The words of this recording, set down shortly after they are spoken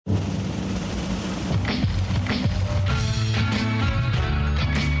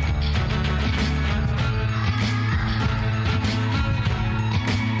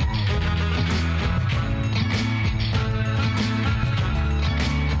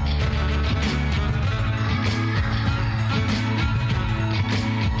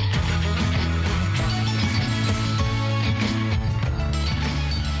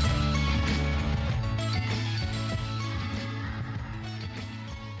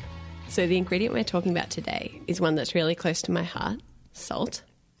So the ingredient we're talking about today is one that's really close to my heart, salt.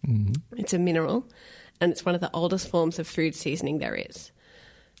 Mm-hmm. It's a mineral, and it's one of the oldest forms of food seasoning there is.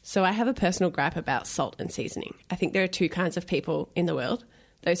 So I have a personal gripe about salt and seasoning. I think there are two kinds of people in the world,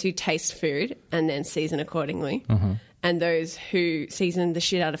 those who taste food and then season accordingly, and those who season the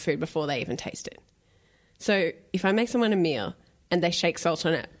shit out of food before they even taste it. So if I make someone a meal and they shake salt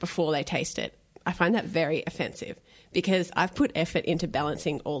on it before they taste it, I find that very offensive because I've put effort into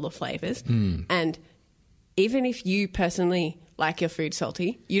balancing all the flavours. And even if you personally like your food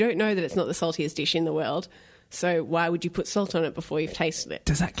salty, you don't know that it's not the saltiest dish in the world. So why would you put salt on it before you've tasted it?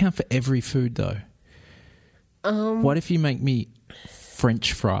 Does that count for every food, though? What if you make me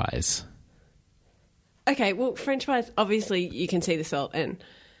French fries? Okay, well, French fries, obviously you can see the salt and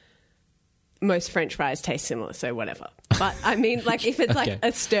most French fries taste similar, so whatever. But I mean, like, if it's like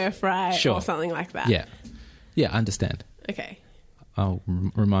a stir fry or something like that. Yeah. Yeah, I understand. Okay. Oh,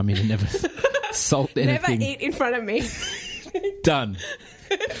 remind me to never salt anything. Never eat in front of me. Done.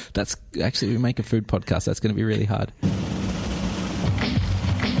 That's actually, we make a food podcast. That's going to be really hard.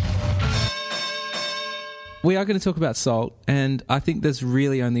 We are going to talk about salt, and I think there's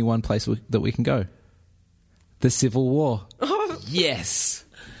really only one place that we can go. The Civil War. Yes.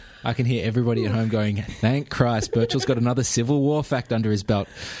 I can hear everybody at home going, thank Christ, Birchall's got another Civil War fact under his belt.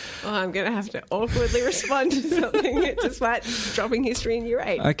 Oh, I'm going to have to awkwardly respond to something despite dropping history in year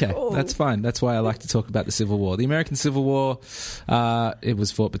 8. Okay, that's fine. That's why I like to talk about the Civil War. The American Civil War, it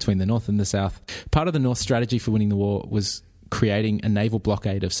was fought between the North and the South. Part of the North's strategy for winning the war was creating a naval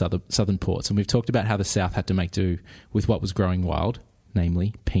blockade of southern ports. And we've talked about how the South had to make do with what was growing wild,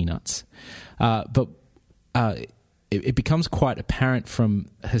 namely peanuts. But it becomes quite apparent from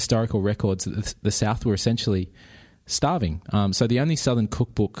historical records that the South were essentially starving. So the only Southern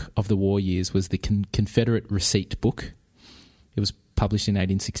cookbook of the war years was the Confederate Receipt Book. It was published in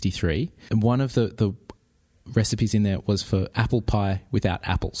 1863. And one of the recipes in there was for apple pie without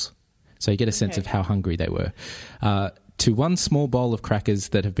apples. So you get a sense of how hungry they were. To one small bowl of crackers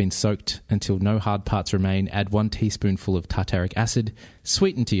that have been soaked until no hard parts remain, add 1 teaspoonful of tartaric acid,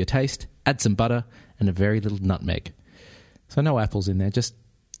 sweeten to your taste, add some butter, and a very little nutmeg. So no apples in there, just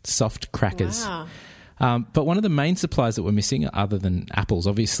soft crackers. Wow. But one of the main supplies that were missing, other than apples,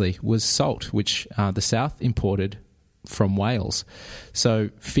 obviously, was salt, which the South imported from Wales. So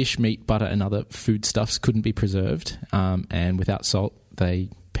fish, meat, butter, and other foodstuffs couldn't be preserved, and without salt, they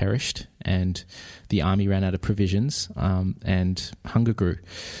perished, and the army ran out of provisions, and hunger grew.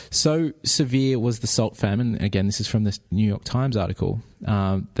 So severe was the salt famine, again, this is from the New York Times article,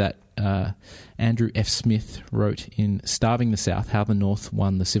 that Andrew F. Smith wrote in Starving the South, How the North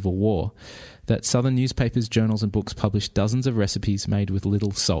Won the Civil War, that Southern newspapers, journals and books published dozens of recipes made with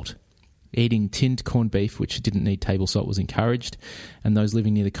little salt. Eating tinned corned beef, which didn't need table salt, was encouraged, and those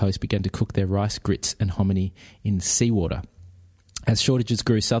living near the coast began to cook their rice, grits and hominy in seawater. As shortages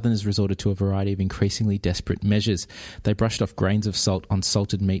grew, Southerners resorted to a variety of increasingly desperate measures. They brushed off grains of salt on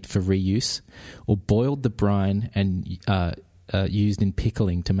salted meat for reuse, or boiled the brine and used in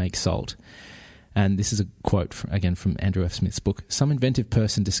pickling to make salt. And this is a quote, again, from Andrew F. Smith's book. Some inventive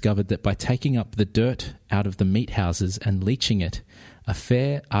person discovered that by taking up the dirt out of the meat houses and leaching it, a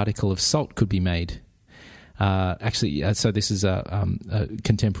fair article of salt could be made. So this is a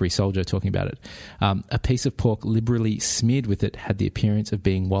contemporary soldier talking about it. A piece of pork liberally smeared with it had the appearance of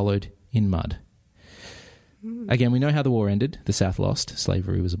being wallowed in mud. Again, we know how the war ended. The South lost.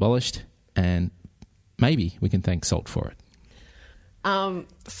 Slavery was abolished. And maybe we can thank salt for it.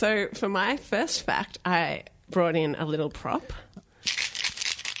 So for my first fact, I brought in a little prop.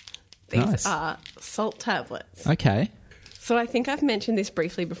 These are salt tablets. Okay. So I think I've mentioned this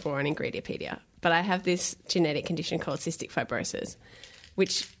briefly before on Ingrediapedia, but I have this genetic condition called cystic fibrosis,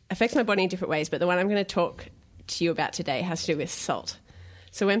 which affects my body in different ways, but the one I'm going to talk to you about today has to do with salt.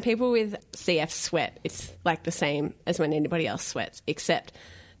 So when people with CF sweat, it's like the same as when anybody else sweats, except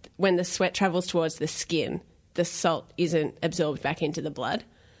when the sweat travels towards the skin, the salt isn't absorbed back into the blood.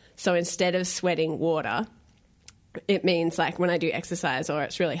 So instead of sweating water, it means like when I do exercise or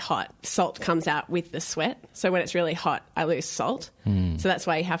it's really hot, salt comes out with the sweat. So when it's really hot, I lose salt. So that's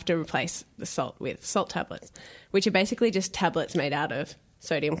why you have to replace the salt with salt tablets, which are basically just tablets made out of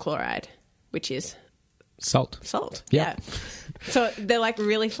sodium chloride, which is salt. Yeah. So they're like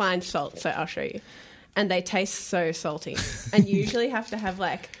really fine salt. So I'll show you. And they taste so salty. And you usually have to have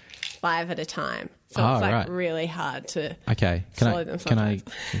like 5 at a time. So it's like really hard to swallow them sometimes.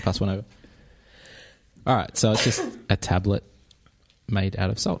 Can I pass one over? All right, so it's just a tablet made out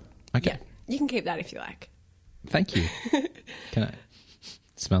of salt. Okay. Yeah, you can keep that if you like. Thank you. Can I?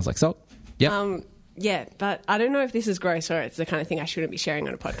 Smells like salt. Yep. Yeah, but I don't know if this is gross or it's the kind of thing I shouldn't be sharing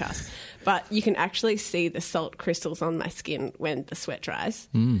on a podcast. But you can actually see the salt crystals on my skin when the sweat dries.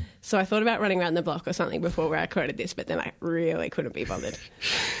 So I thought about running around the block or something before we recorded this, but then I really couldn't be bothered.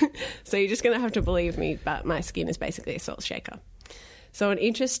 So you're just going to have to believe me, but my skin is basically a salt shaker. So an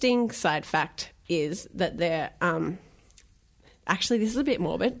interesting side fact is that there... actually, this is a bit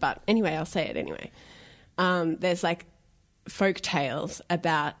morbid, but anyway, I'll say it anyway. There's like folk tales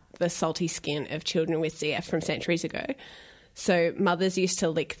about the salty skin of children with CF from centuries ago. So mothers used to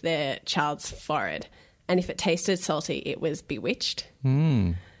lick their child's forehead, and if it tasted salty, it was bewitched.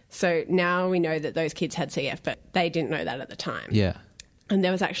 So now we know that those kids had CF, but they didn't know that at the time. Yeah. And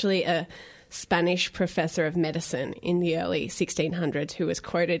there was actually a Spanish professor of medicine in the early 1600s who was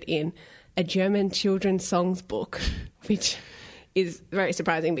quoted in a German children's songs book, which is very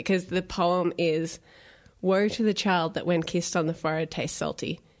surprising because the poem is, "Woe to the child that when kissed on the forehead tastes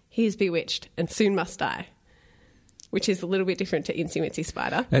salty. He is bewitched and soon must die," which is a little bit different to Incy Wincy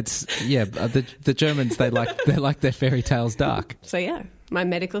Spider. It's the Germans, they like their fairy tales dark. So yeah, my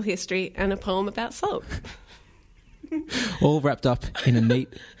medical history and a poem about salt. All wrapped up in a neat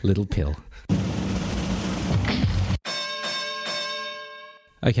little pill.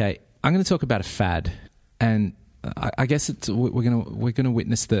 Okay, I'm going to talk about a fad, and I guess we're going to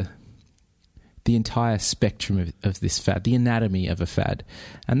witness the entire spectrum of this fad, the anatomy of a fad.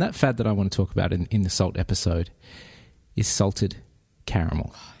 And that fad that I want to talk about in the salt episode is salted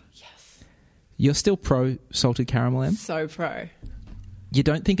caramel. Oh, yes. You're still pro salted caramel, Em? So pro. You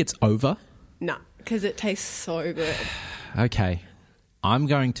don't think it's over? No, because it tastes so good. Okay. I'm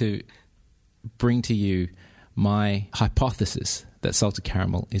going to bring to you my hypothesis that salted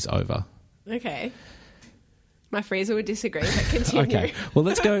caramel is over. Okay. My freezer would disagree, but continue. Okay. Well,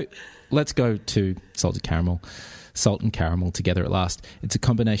 let's go to salted caramel. Salt and caramel together at last. It's a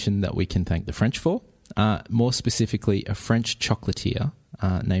combination that we can thank the French for. More specifically, a French chocolatier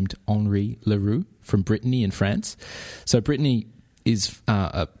named Henri Leroux from Brittany in France. So Brittany is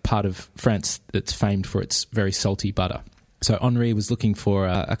a part of France that's famed for its very salty butter. So Henri was looking for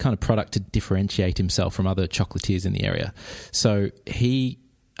a kind of product to differentiate himself from other chocolatiers in the area. So he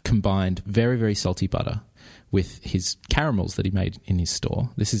combined very, very salty butter with his caramels that he made in his store.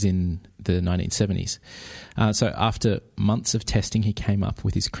 This is in the 1970s. So after months of testing, he came up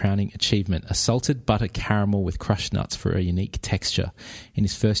with his crowning achievement, a salted butter caramel with crushed nuts for a unique texture. In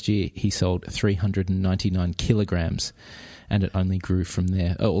his first year, he sold 399 kilograms, and it only grew from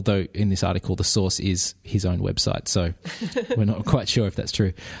there. Although in this article, the source is his own website, so we're not quite sure if that's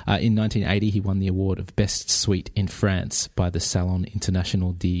true. In 1980, he won the award of Best Sweet in France by the Salon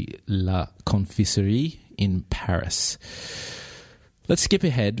International de la Confiserie in Paris. Let's skip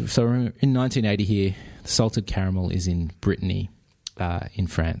ahead. So in 1980 here, the salted caramel is in Brittany, in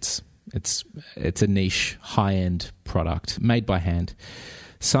France. It's a niche, high-end product made by hand.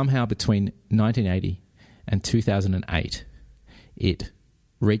 Somehow between 1980 and 2008, it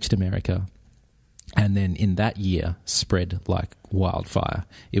reached America and then in that year spread like wildfire.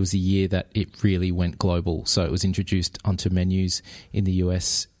 It was the year that it really went global. So it was introduced onto menus in the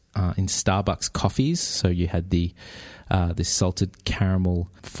US in Starbucks coffees. So you had this salted caramel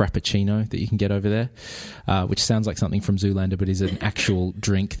frappuccino that you can get over there, which sounds like something from Zoolander, but is an actual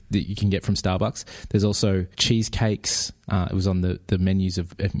drink that you can get from Starbucks. There's also cheesecakes. It was on the menus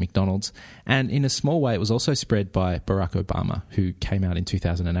of McDonald's. And in a small way, it was also spread by Barack Obama, who came out in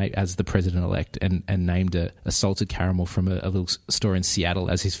 2008 as the president-elect and named a salted caramel from a little store in Seattle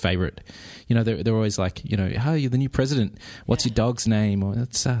as his favorite. You know, they're always like, you know, oh, you're the new president. What's your dog's name? Or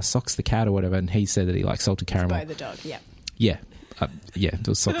it's Socks the cat or whatever. And he said that he likes salted caramel. By the dog, yeah. Yeah. It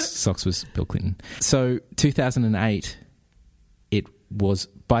was Socks was Bill Clinton. So 2008, it was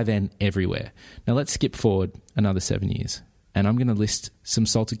by then everywhere. Now let's skip forward another 7 years, and I'm going to list some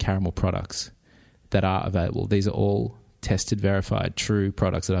salted caramel products that are available. These are all tested, verified, true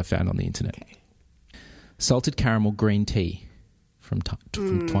products that I found on the internet. Okay. Salted caramel green tea from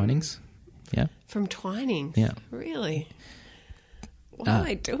Twinings. Yeah. From Twinings? Yeah. Really? What am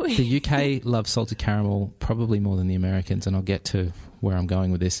I doing? The UK loves salted caramel probably more than the Americans, and I'll get to where I'm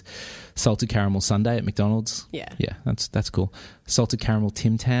going with this. Salted caramel sundae at McDonald's. Yeah. Yeah, that's cool. Salted caramel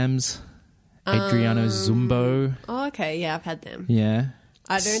Tim Tams. Adriano Zumbo. Oh, okay. Yeah, I've had them. Yeah.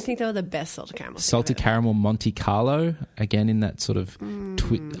 I don't think they were the best salted caramel. Salted caramel Monte Carlo, again in that sort of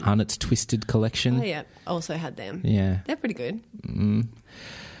Arnott's Twisted collection. Oh, yeah. Also had them. Yeah. They're pretty good.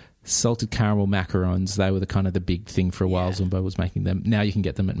 Salted caramel macarons, they were the kind of the big thing for a while. Zumbo was making them. Now you can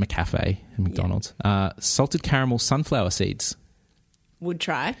get them at McCafe and McDonald's. Yeah. Salted caramel sunflower seeds. Would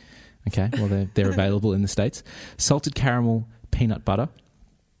try. Okay, well they're available in the States. Salted caramel peanut butter.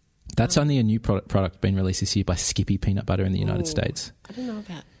 That's only a new product being released this year by Skippy Peanut Butter in the United Ooh, States. I don't know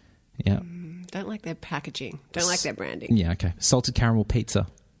about. Yeah. Don't like their packaging. Don't like their branding. Yeah, okay. Salted caramel pizza.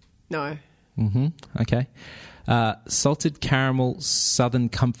 No. Mm-hmm. Okay. Salted caramel Southern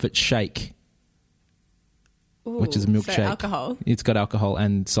Comfort Shake, Ooh, which is a milkshake. So alcohol. It's got alcohol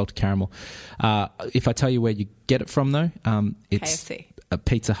and salted caramel. If I tell you where you get it from, though, it's KFC. a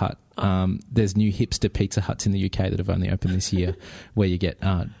Pizza Hut. There's new hipster Pizza Huts in the UK that have only opened this year where you get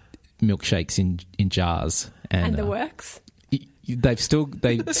milkshakes in jars. And the works? They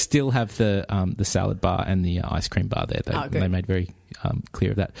still have the salad bar and the ice cream bar there. They made very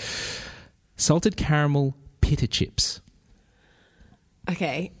clear of that. Salted caramel pita chips.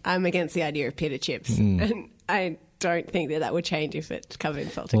 Okay, I'm against the idea of pita chips, and I don't think that would change if it's covered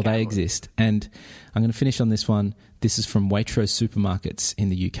in salted caramel. Well, they exist, and I'm going to finish on this one. This is from Waitrose supermarkets in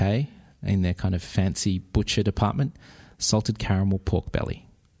the UK, in their kind of fancy butcher department. Salted caramel pork belly.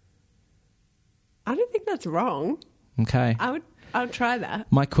 I don't think that's wrong. Okay. I would try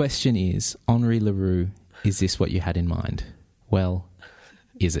that. My question is, Henri Leroux, is this what you had in mind? Well,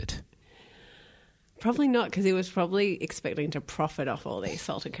 is it? Probably not, because he was probably expecting to profit off all these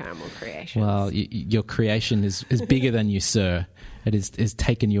salted caramel creations. Well, your creation is bigger than you, sir. It is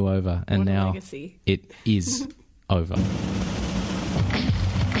taken you over, and what a now legacy. It is over.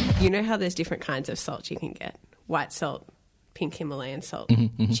 You know how there's different kinds of salt you can get? White salt, pink Himalayan salt,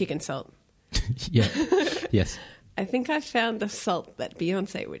 chicken salt. Yeah. Yes. I think I found the salt that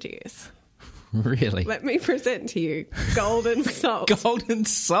Beyonce would use. Really? Let me present to you golden salt. Golden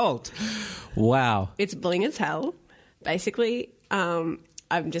salt. Wow. It's bling as hell. Basically, I'm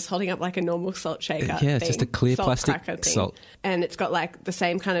just holding up like a normal salt shaker. Yeah, it's just a clear plastic salt. And it's got like the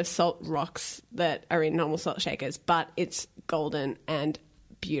same kind of salt rocks that are in normal salt shakers, but it's golden and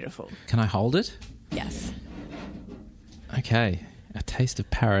beautiful. Can I hold it? Yes. Okay. A taste of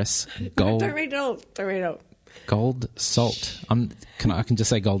Paris. Gold. Don't read it all. Don't read it all. Gold salt. I can just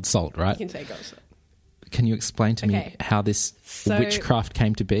say gold salt, right? You can say gold salt. Can you explain to me how this witchcraft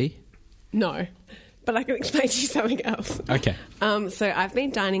came to be? No, but I can explain to you something else. Okay. So I've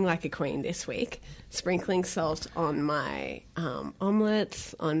been dining like a queen this week, sprinkling salt on my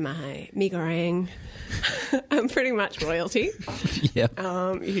omelettes, on my mi goreng. I'm pretty much royalty. Yep.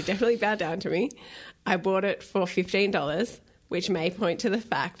 You definitely bow down to me. I bought it for $15, which may point to the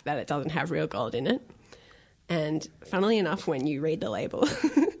fact that it doesn't have real gold in it. And funnily enough, when you read the label,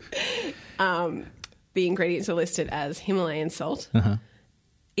 the ingredients are listed as Himalayan salt,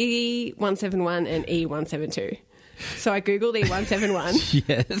 E171 and E172. So I Googled E171.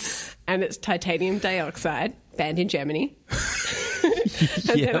 Yes. And it's titanium dioxide, banned in Germany.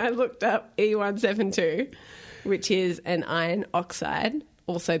 And then I looked up E172, which is an iron oxide,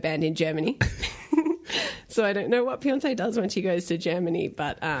 also banned in Germany. So I don't know what Beyonce does when she goes to Germany,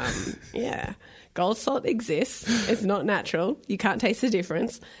 but yeah. Gold salt exists. It's not natural. You can't taste the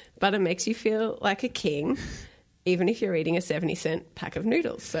difference, but it makes you feel like a king, even if you're eating a 70-cent pack of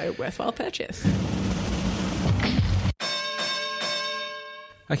noodles. So worthwhile purchase.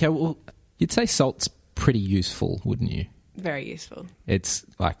 Okay, well, you'd say salt's pretty useful, wouldn't you? Very useful. It's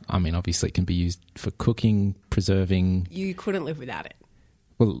like, obviously it can be used for cooking, preserving. You couldn't live without it.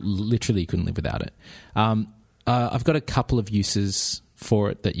 Well, literally you couldn't live without it. I've got a couple of uses for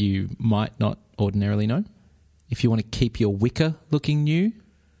it that you might not ordinarily know. If you want to keep your wicker looking new,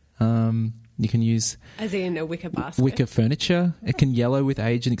 you can use... As in a wicker basket? Wicker furniture. It can yellow with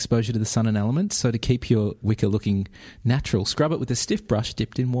age and exposure to the sun and elements. So to keep your wicker looking natural, scrub it with a stiff brush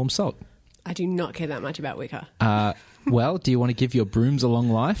dipped in warm salt. I do not care that much about wicker. Well, do you want to give your brooms a long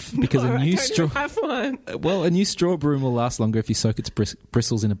life? Because no, a new I don't have one. Well, a new straw broom will last longer if you soak its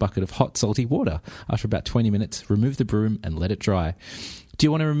bristles in a bucket of hot, salty water. After about 20 minutes, remove the broom and let it dry. Do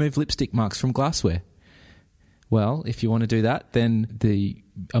you want to remove lipstick marks from glassware? Well, if you want to do that, then the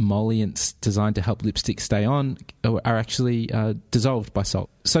emollients designed to help lipstick stay on are actually dissolved by salt.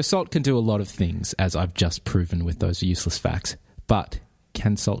 So salt can do a lot of things, as I've just proven with those useless facts. But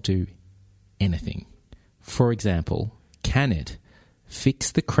can salt do anything? For example, can it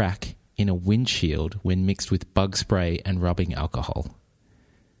fix the crack in a windshield when mixed with bug spray and rubbing alcohol?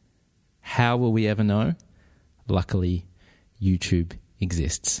 How will we ever know? Luckily, YouTube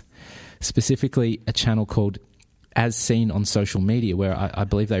exists. Specifically, a channel called As Seen on Social Media, where I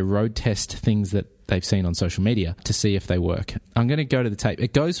believe they road test things that they've seen on social media to see if they work. I'm going to go to the tape.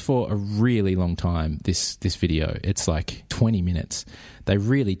 It goes for a really long time, this video. It's like 20 minutes. They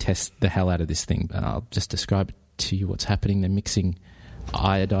really test the hell out of this thing. I'll just describe to you what's happening. They're mixing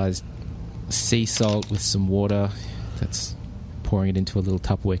iodized sea salt with some water. That's pouring it into a little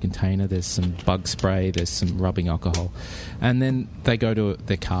Tupperware container. There's some bug spray. There's some rubbing alcohol. And then they go to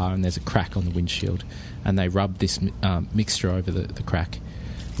their car and there's a crack on the windshield. And they rub this mixture over the crack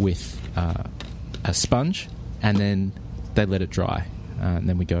with a sponge. And then they let it dry. And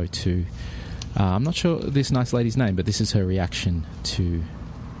then we go to... I'm not sure this nice lady's name, but this is her reaction to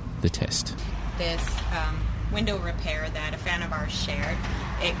the test. This window repair that a fan of ours shared,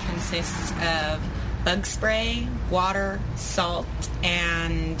 it consists of bug spray, water, salt,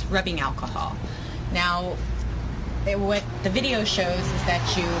 and rubbing alcohol. Now, what the video shows is that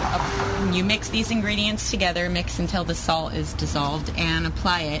you mix these ingredients together, mix until the salt is dissolved, and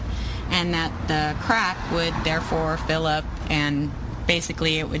apply it, and that the crack would therefore fill up, and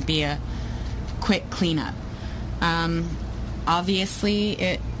basically it would be a quick cleanup. Obviously,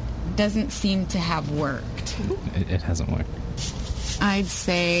 it doesn't seem to have worked. It hasn't worked. I'd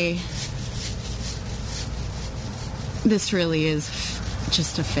say this really is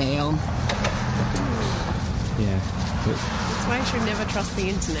just a fail. Yeah. That's why you should never trust the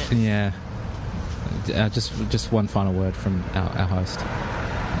internet. Yeah. Just one final word from our host.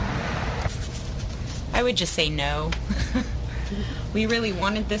 I would just say no. We really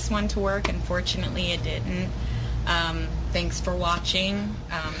wanted this one to work. Unfortunately, it didn't. Thanks for watching.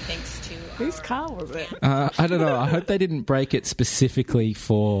 Thanks to... Whose car was it? I don't know. I hope they didn't break it specifically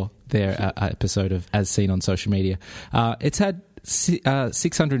for their episode of As Seen on Social Media. It's had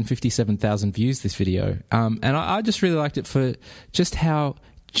 657,000 views, this video. And I just really liked it for just how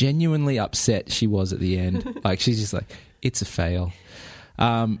genuinely upset she was at the end. Like, she's just like, it's a fail.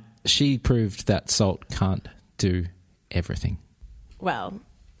 She proved that salt can't do everything. Well,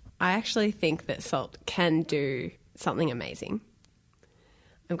 I actually think that salt can do something amazing.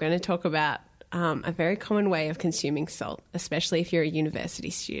 I'm going to talk about a very common way of consuming salt, especially if you're a university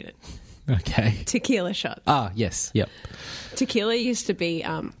student. Okay. Tequila shots. Ah, yes. Yep. Tequila used to be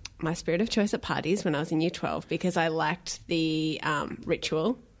my spirit of choice at parties when I was in year 12 because I liked the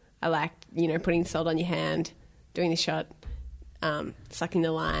ritual. I liked, putting salt on your hand, doing the shot, sucking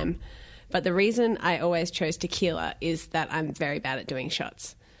the lime. But the reason I always chose tequila is that I'm very bad at doing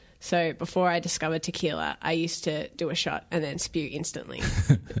shots. So before I discovered tequila, I used to do a shot and then spew instantly.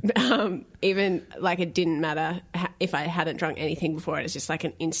 Even like it didn't matter if I hadn't drunk anything before. It was just like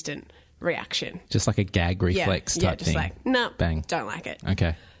an instant reaction. Just like a gag reflex type just thing. Like, no, bang, don't like it.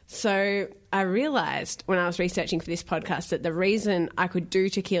 Okay. So I realised when I was researching for this podcast that the reason I could do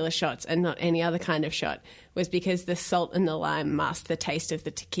tequila shots and not any other kind of shot was because the salt and the lime masked the taste of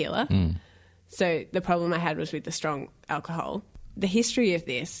the tequila. So the problem I had was with the strong alcohol. The history of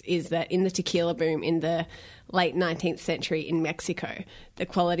this is that in the tequila boom in the late 19th century in Mexico, the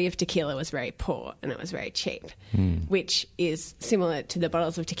quality of tequila was very poor and it was very cheap, which is similar to the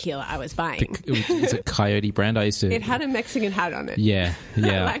bottles of tequila I was buying. It's a Coyote brand. I used to... It had a Mexican hat on it. Yeah.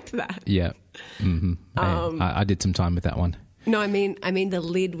 I liked that. Yeah. Mm-hmm. I did some time with that one. No, I mean the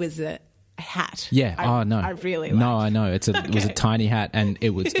lid was a hat. Yeah. No. I really liked. No, I know. It was a tiny hat, and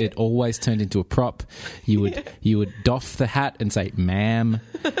it always turned into a prop. You would doff the hat and say, "Ma'am."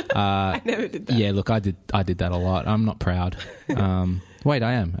 I never did that. Yeah. Look, I did that a lot. I'm not proud. Wait,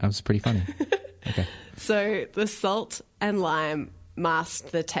 I am. That was pretty funny. Okay. So the salt and lime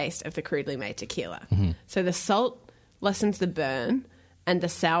masked the taste of the crudely made tequila. Mm-hmm. So the salt lessens the burn, and the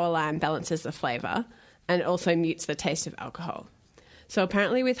sour lime balances the flavour, and also mutes the taste of alcohol. So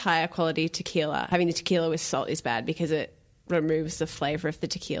apparently with higher quality tequila, having the tequila with salt is bad because it removes the flavour of the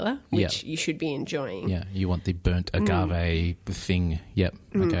tequila, which you should be enjoying. Yeah, you want the burnt agave thing. Yep,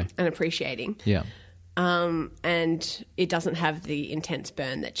 okay. And appreciating. Yeah. And it doesn't have the intense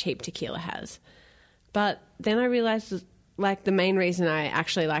burn that cheap tequila has. But then I realised, like, the main reason I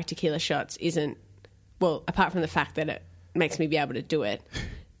actually like tequila shots isn't, well, apart from the fact that it makes me be able to do it,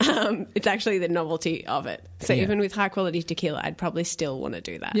 it's actually the novelty of it. So even with high quality tequila, I'd probably still want to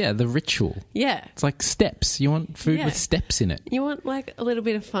do that. Yeah, the ritual. Yeah. It's like steps. You want food with steps in it. You want like a little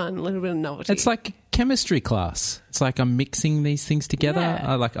bit of fun, a little bit of novelty. It's like chemistry class. It's like I'm mixing these things together.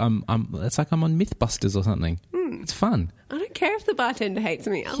 Yeah. It's like I'm on Mythbusters or something. It's fun. I don't care if the bartender hates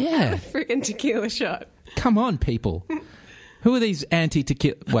me. I'll Yeah. have a freaking tequila shot. Come on, people. Who are these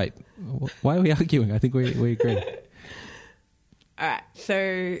anti-tequila... Wait, why are we arguing? I think we agree. All right,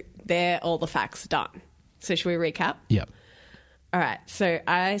 so they're all the facts done. So should we recap? Yep. All right, so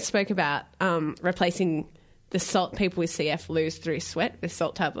I spoke about replacing the salt people with CF lose through sweat with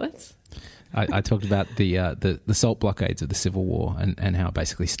salt tablets. I talked about the salt blockades of the Civil War and how it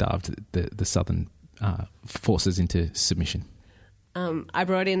basically starved the southern forces into submission. I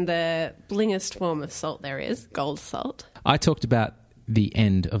brought in the blingest form of salt there is, gold salt. I talked about the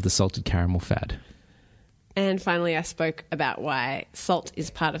end of the salted caramel fad. And finally, I spoke about why salt is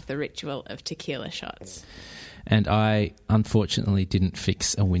part of the ritual of tequila shots. And I, unfortunately, didn't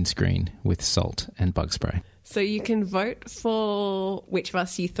fix a windscreen with salt and bug spray. So you can vote for which of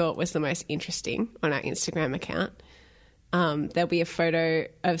us you thought was the most interesting on our Instagram account. There'll be a photo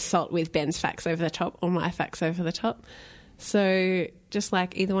of salt with Ben's facts over the top or my facts over the top. So just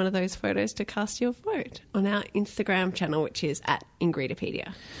like either one of those photos to cast your vote on our Instagram channel, which is at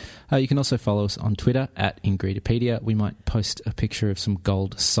Ingredipedia. You can also follow us on Twitter at Ingredipedia. We might post a picture of some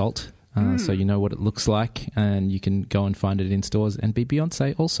gold salt so you know what it looks like, and you can go and find it in stores and be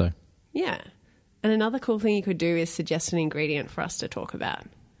Beyonce also. Yeah. And another cool thing you could do is suggest an ingredient for us to talk about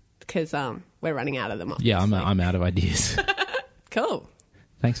because we're running out of them, obviously. Yeah, I'm out of ideas. Cool.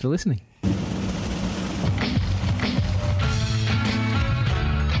 Thanks for listening.